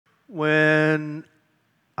When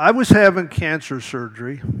I was having cancer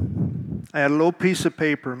surgery, I had a little piece of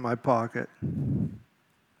paper in my pocket. And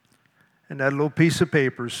that little piece of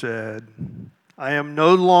paper said, "I am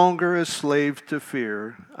no longer a slave to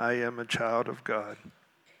fear. I am a child of God."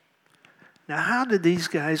 Now, how did these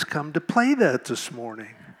guys come to play that this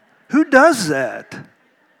morning? Who does that?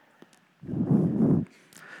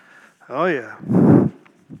 Oh, yeah.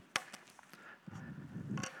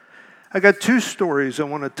 I got two stories I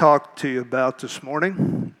want to talk to you about this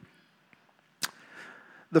morning.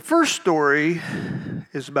 The first story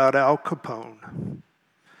is about Al Capone.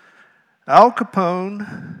 Al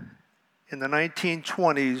Capone in the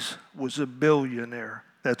 1920s was a billionaire.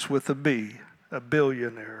 That's with a B, a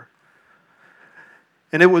billionaire.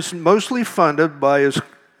 And it was mostly funded by his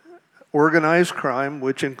organized crime,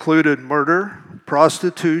 which included murder,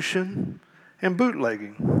 prostitution, and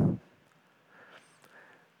bootlegging.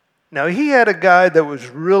 Now, he had a guy that was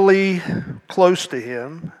really close to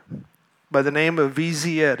him by the name of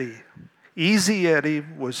Easy Eddie. Easy Eddie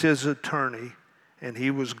was his attorney, and he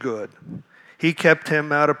was good. He kept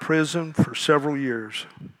him out of prison for several years.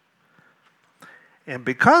 And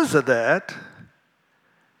because of that,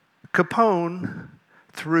 Capone,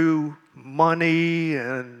 through money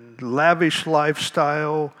and lavish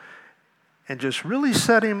lifestyle, and just really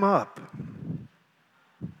set him up.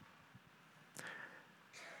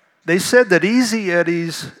 They said that Easy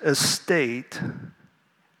Eddie's estate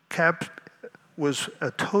was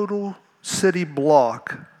a total city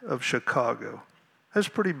block of Chicago. That's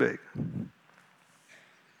pretty big.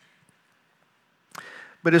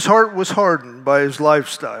 But his heart was hardened by his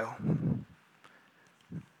lifestyle.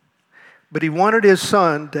 But he wanted his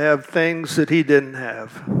son to have things that he didn't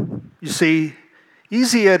have. You see,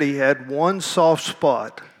 Easy Eddie had one soft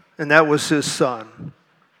spot, and that was his son.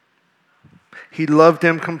 He loved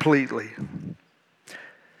him completely.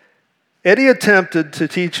 Eddie attempted to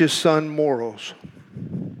teach his son morals.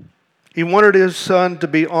 He wanted his son to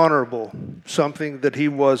be honorable, something that he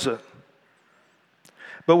wasn't.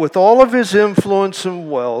 But with all of his influence and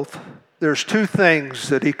wealth, there's two things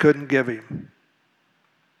that he couldn't give him.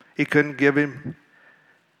 He couldn't give him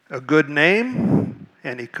a good name,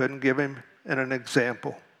 and he couldn't give him an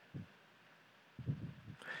example.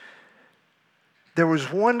 There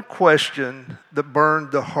was one question that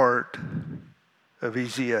burned the heart of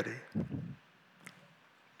Easy Eddie.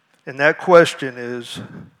 And that question is,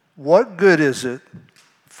 what good is it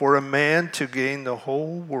for a man to gain the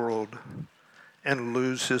whole world and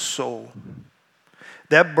lose his soul?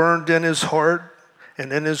 That burned in his heart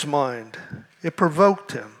and in his mind. It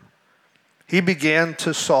provoked him. He began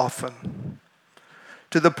to soften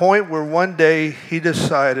to the point where one day he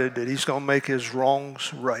decided that he's going to make his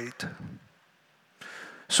wrongs right.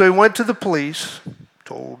 So he went to the police,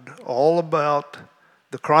 told all about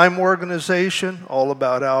the crime organization, all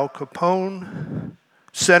about Al Capone,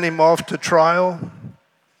 sent him off to trial.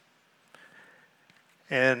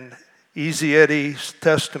 And Easy Eddie's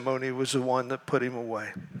testimony was the one that put him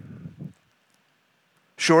away.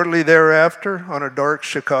 Shortly thereafter, on a dark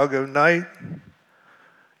Chicago night,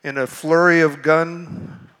 in a flurry of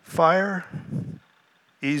gunfire,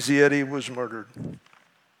 Easy Eddie was murdered.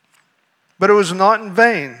 But it was not in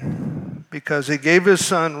vain, because he gave his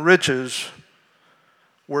son riches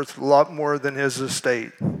worth a lot more than his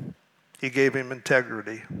estate. He gave him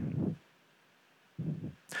integrity.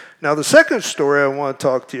 Now, the second story I want to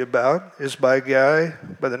talk to you about is by a guy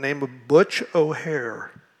by the name of Butch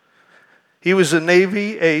O'Hare. He was a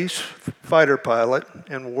Navy ace fighter pilot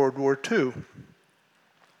in World War II.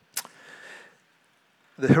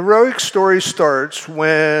 The heroic story starts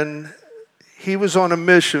when he was on a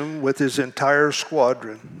mission with his entire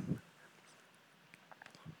squadron.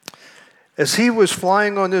 As he was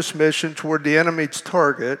flying on this mission toward the enemy's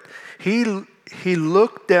target, he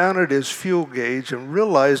looked down at his fuel gauge and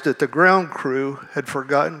realized that the ground crew had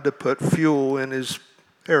forgotten to put fuel in his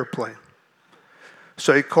airplane.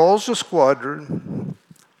 So he calls the squadron,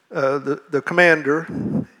 the commander,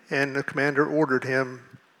 and the commander ordered him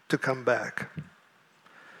to come back.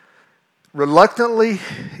 Reluctantly,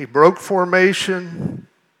 he broke formation,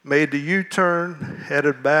 made the U-turn,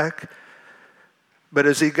 headed back. But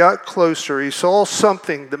as he got closer, he saw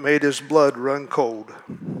something that made his blood run cold.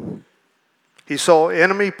 He saw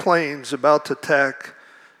enemy planes about to attack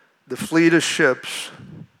the fleet of ships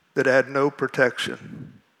that had no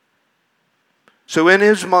protection. So in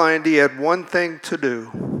his mind, he had one thing to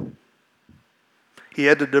do. He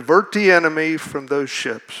had to divert the enemy from those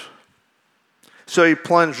ships. So he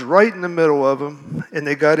plunged right in the middle of them, and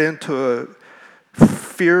they got into a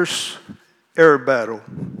fierce air battle.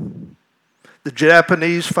 The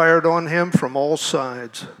Japanese fired on him from all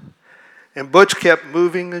sides. And Butch kept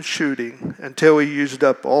moving and shooting until he used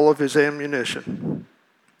up all of his ammunition.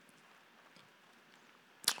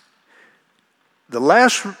 The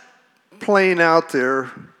last plane out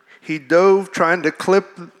there, he dove trying to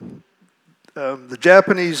clip the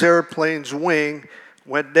Japanese airplane's wing,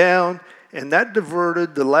 went down, and that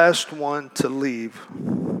diverted the last one to leave.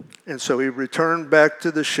 And so he returned back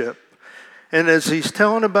to the ship. And as he's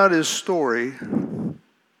telling about his story,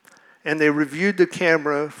 and they reviewed the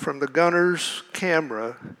camera from the gunner's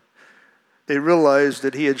camera, they realized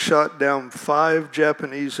that he had shot down 5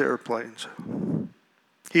 Japanese airplanes.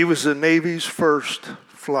 He was the Navy's first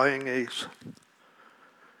flying ace.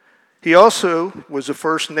 He also was the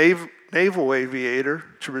first naval aviator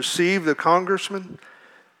to receive the Congressman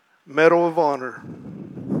Medal of Honor,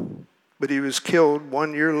 but he was killed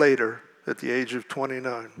 1 year later at the age of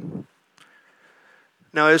 29.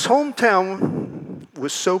 Now, his hometown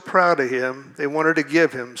was so proud of him, they wanted to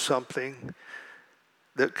give him something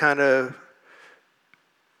that kind of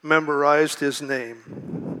memorized his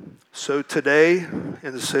name. So today,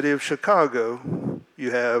 in the city of Chicago,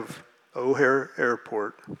 you have O'Hare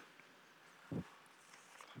Airport.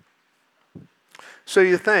 So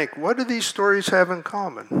you think, what do these stories have in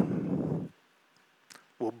common?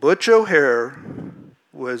 Well, Butch O'Hare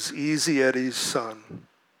was Easy Eddie's son.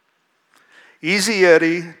 Easy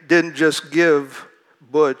Eddie didn't just give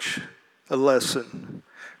Butch a lesson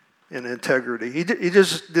in integrity. He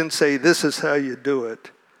just didn't say, this is how you do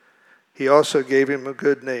it. He also gave him a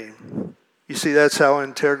good name. You see, that's how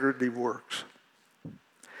integrity works.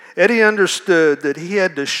 Eddie understood that he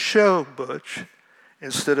had to show Butch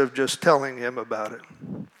instead of just telling him about it.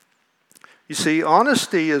 You see,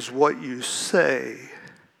 honesty is what you say.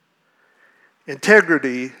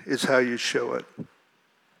 Integrity is how you show it.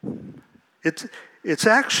 It's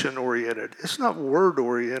action-oriented. It's not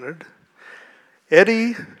word-oriented.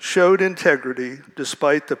 Eddie showed integrity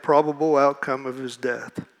despite the probable outcome of his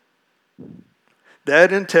death.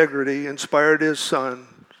 That integrity inspired his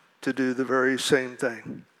son to do the very same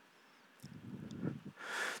thing.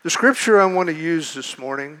 The scripture I want to use this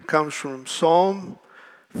morning comes from Psalm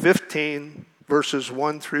 15, verses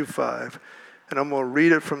 1 through 5, and I'm going to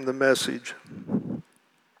read it from the Message.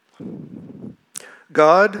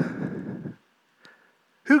 God,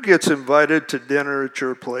 who gets invited to dinner at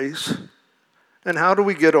your place, and how do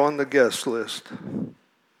we get on the guest list?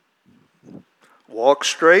 Walk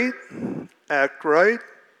straight, act right,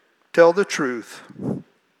 tell the truth.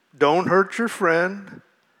 Don't hurt your friend.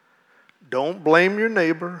 Don't blame your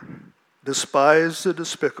neighbor. Despise the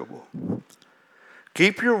despicable.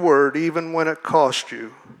 Keep your word even when it costs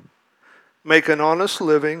you. Make an honest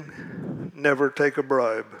living. Never take a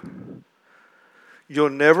bribe. You'll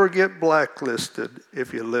never get blacklisted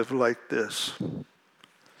if you live like this.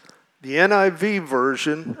 The NIV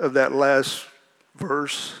version of that last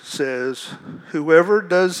verse says, whoever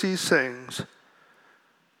does these things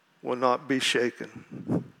will not be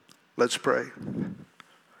shaken. Let's pray.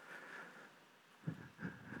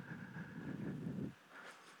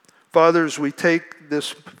 Father, as we take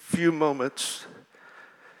this few moments,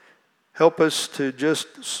 help us to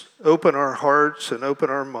just open our hearts and open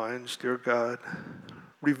our minds, dear God.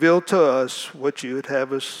 Reveal to us what you would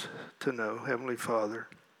have us to know, Heavenly Father.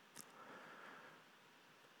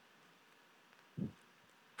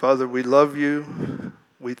 Father, we love you,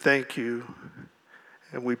 we thank you,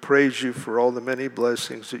 and we praise you for all the many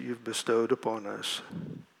blessings that you've bestowed upon us.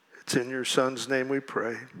 It's in your Son's name we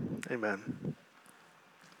pray. Amen.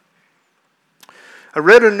 I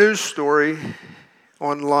read a news story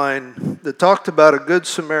online that talked about a good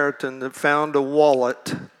Samaritan that found a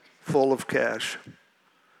wallet full of cash.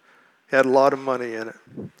 He had a lot of money in it.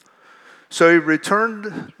 So he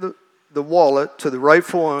returned the wallet to the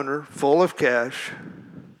rightful owner, full of cash,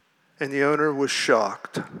 and the owner was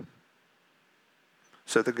shocked.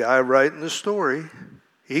 So the guy writing the story,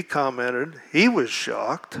 he commented, he was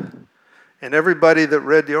shocked, and everybody that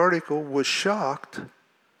read the article was shocked.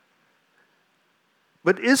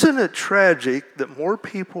 But isn't it tragic that more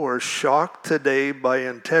people are shocked today by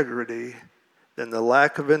integrity than the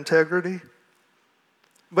lack of integrity?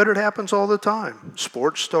 But it happens all the time.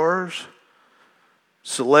 Sports stars,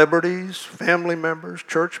 celebrities, family members,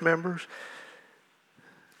 church members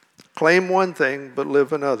claim one thing but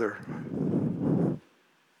live another.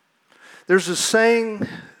 There's a saying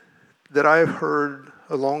that I've heard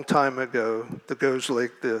a long time ago that goes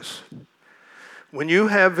like this. When you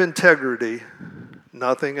have integrity,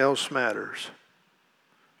 nothing else matters.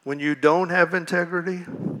 When you don't have integrity,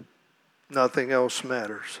 nothing else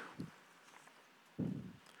matters.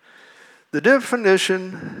 The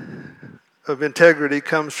definition of integrity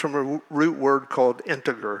comes from a root word called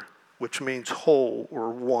integer. which means whole or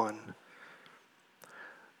one.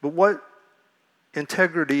 But what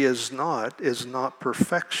integrity is not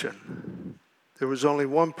perfection. There was only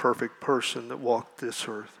one perfect person that walked this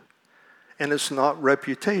earth. And it's not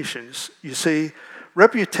reputations. You see,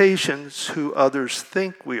 reputation's who others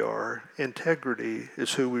think we are. Integrity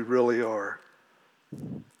is who we really are. I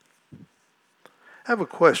have a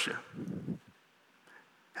question.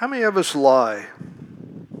 How many of us lie?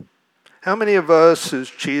 How many of us has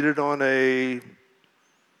cheated on your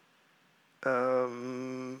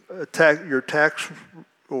tax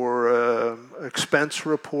or expense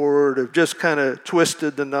report, have just kind of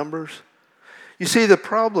twisted the numbers? You see, the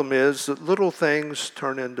problem is that little things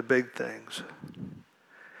turn into big things.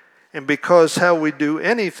 And because how we do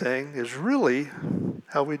anything is really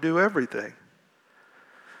how we do everything.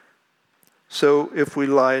 So if we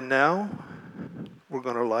lie now, we're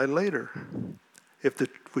going to lie later. If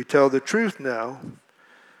we tell the truth now,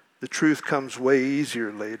 the truth comes way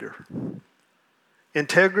easier later.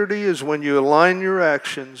 Integrity is when you align your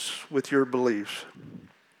actions with your beliefs.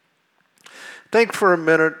 Think for a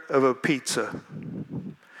minute of a pizza,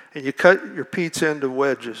 and you cut your pizza into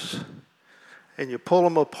wedges, and you pull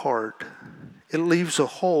them apart. It leaves a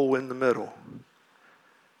hole in the middle.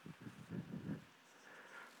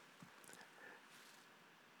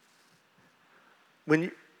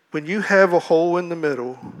 When you have a hole in the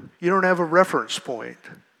middle, you don't have a reference point.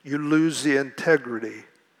 You lose the integrity.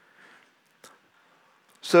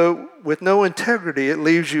 So with no integrity, it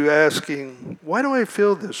leaves you asking, why do I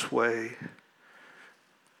feel this way?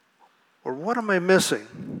 Or what am I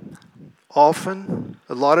missing? Often,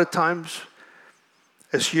 a lot of times,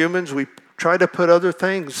 as humans, we try to put other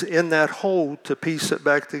things in that hole to piece it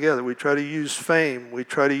back together. We try to use fame. We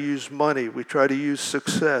try to use money. We try to use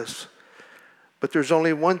success. But there's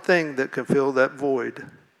only one thing that can fill that void,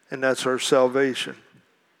 and that's our salvation.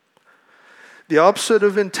 The opposite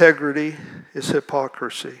of integrity is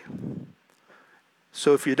hypocrisy.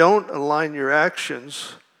 So if you don't align your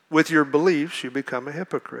actions with your beliefs, you become a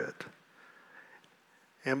hypocrite.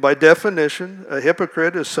 And by definition, a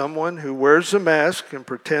hypocrite is someone who wears a mask and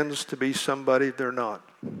pretends to be somebody they're not.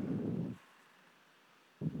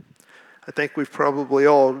 I think we've probably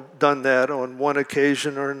all done that on one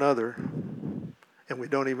occasion or another, and we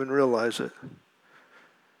don't even realize it.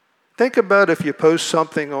 Think about if you post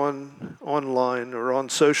something online or on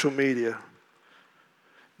social media.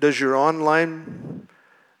 Does your online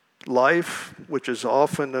life, which is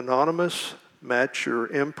often anonymous, match your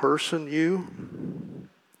in-person you?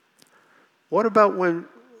 What about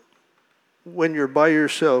when you're by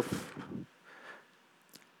yourself?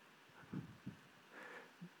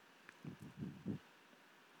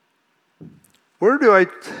 Where do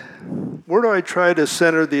I try to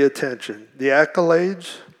center the attention? The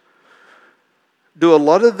accolades? Do a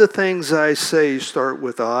lot of the things I say start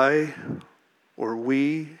with I, or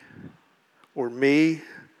we, or me?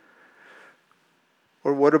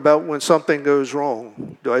 Or what about when something goes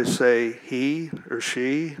wrong? Do I say he, or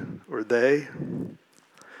she, or they?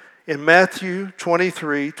 In Matthew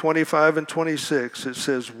 23, 25, and 26, it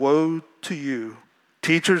says, "Woe to you,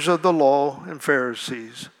 teachers of the law and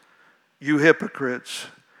Pharisees, you hypocrites!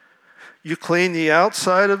 You clean the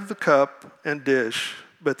outside of the cup and dish,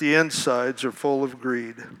 but the insides are full of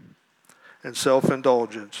greed and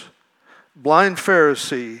self-indulgence. Blind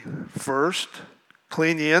Pharisee, first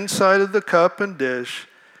clean the inside of the cup and dish,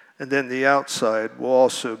 and then the outside will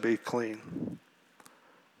also be clean."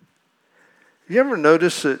 You ever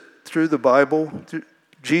notice that through the Bible,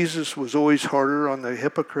 Jesus was always harder on the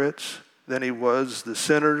hypocrites than he was the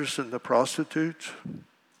sinners and the prostitutes?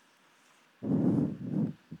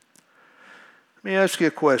 Let me ask you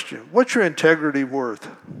a question. What's your integrity worth?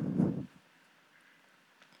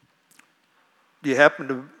 Do you happen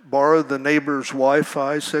to borrow the neighbor's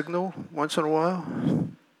Wi-Fi signal once in a while?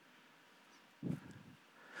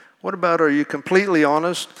 What about, are you completely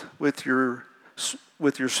honest with your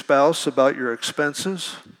spouse about your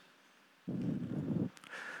expenses?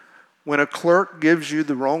 When a clerk gives you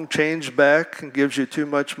the wrong change back and gives you too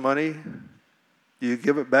much money, do you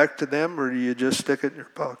give it back to them, or do you just stick it in your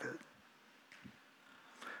pocket?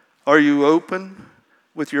 Are you open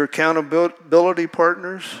with your accountability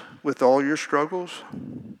partners with all your struggles?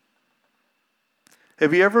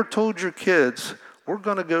 Have you ever told your kids, we're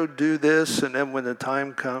going to go do this, and then when the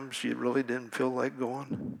time comes, you really didn't feel like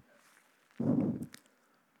going?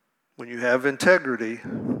 When you have integrity,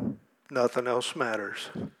 nothing else matters.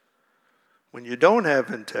 When you don't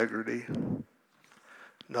have integrity,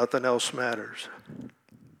 nothing else matters.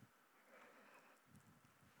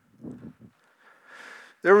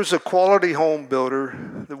 There was a quality home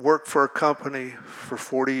builder that worked for a company for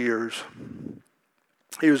 40 years.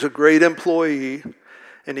 He was a great employee,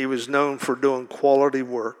 and he was known for doing quality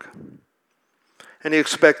work. And he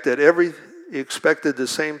expected the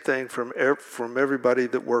same thing from everybody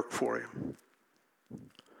that worked for him.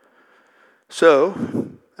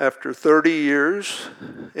 So, after 30 years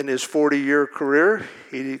in his 40-year career,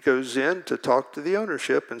 he goes in to talk to the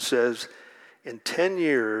ownership and says, in 10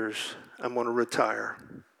 years, I'm going to retire.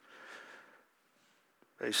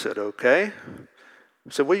 They said, okay. I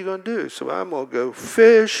said, what are you going to do? So I'm going to go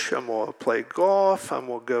fish. I'm going to play golf. I'm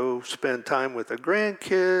going to go spend time with the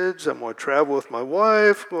grandkids. I'm going to travel with my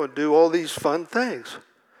wife. I'm going to do all these fun things.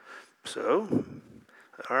 So,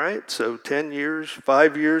 all right, so 10 years,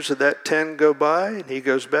 5 years of that 10 go by, and he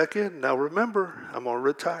goes back in. Now remember, I'm going to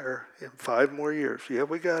retire in 5 more years. Yeah,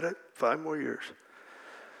 we got it, 5 more years.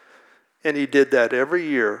 And he did that every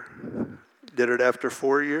year. Did it after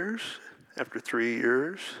 4 years, after 3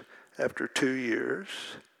 years, after 2 years,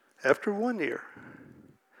 after 1 year.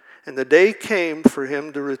 And the day came for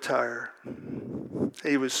him to retire.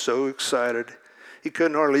 He was so excited. He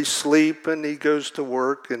couldn't hardly sleep, and he goes to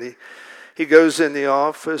work, and he goes in the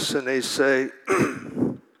office, and they say,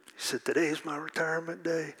 he said, today's my retirement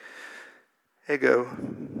day. They go,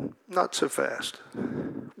 not so fast.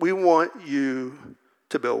 We want you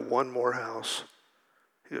to build one more house.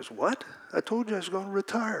 He goes, what? I told you I was going to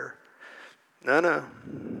retire. No.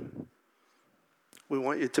 We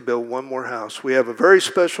want you to build one more house. We have a very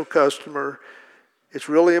special customer. It's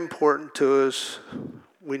really important to us.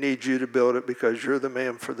 We need you to build it because you're the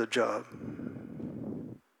man for the job.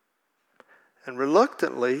 And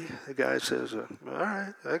reluctantly, the guy says, all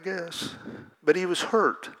right, I guess. But he was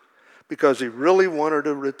hurt because he really wanted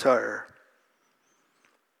to retire.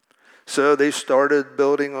 So they started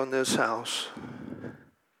building on this house.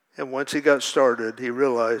 And once he got started, he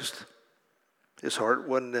realized his heart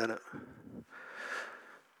wasn't in it.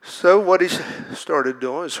 So what he started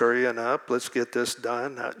doing is hurrying up. Let's get this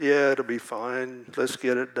done. Yeah, it'll be fine. Let's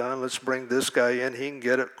get it done. Let's bring this guy in. He can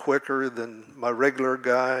get it quicker than my regular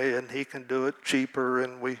guy, and he can do it cheaper.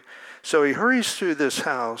 So he hurries through this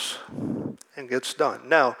house and gets done.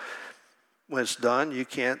 Now, when it's done, you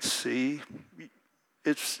can't see.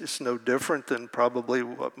 It's no different than probably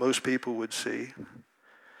what most people would see.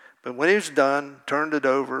 But when he was done, turned it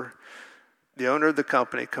over, the owner of the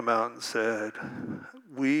company come out and said,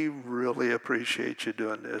 we really appreciate you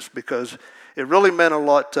doing this because it really meant a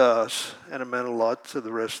lot to us and it meant a lot to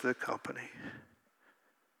the rest of the company.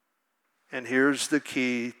 And here's the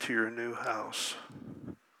key to your new house.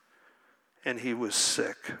 And he was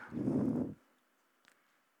sick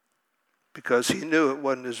because he knew it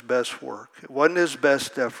wasn't his best work. It wasn't his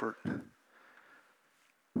best effort.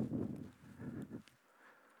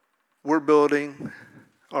 We're building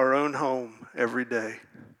our own home every day.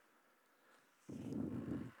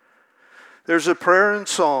 There's a prayer in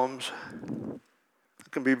Psalms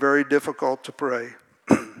that can be very difficult to pray.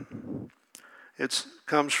 It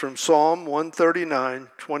comes from Psalm 139,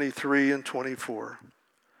 23 and 24.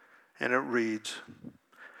 And it reads,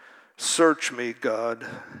 search me, God,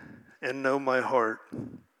 and know my heart.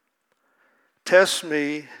 Test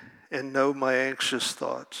me and know my anxious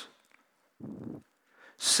thoughts.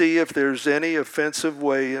 See if there's any offensive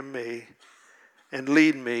way in me, and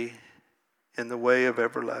lead me in the way of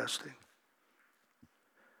everlasting.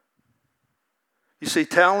 You see,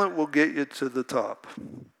 talent will get you to the top,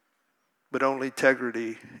 but only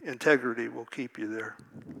integrity will keep you there.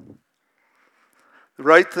 The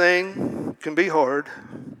right thing can be hard,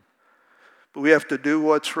 but we have to do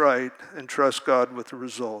what's right and trust God with the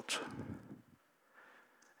results.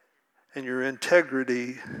 And your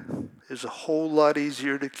integrity is a whole lot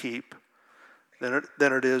easier to keep than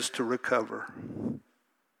it is to recover.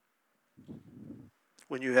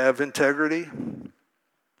 When you have integrity,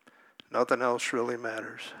 nothing else really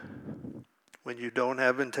matters. When you don't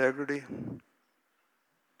have integrity,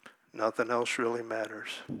 nothing else really matters.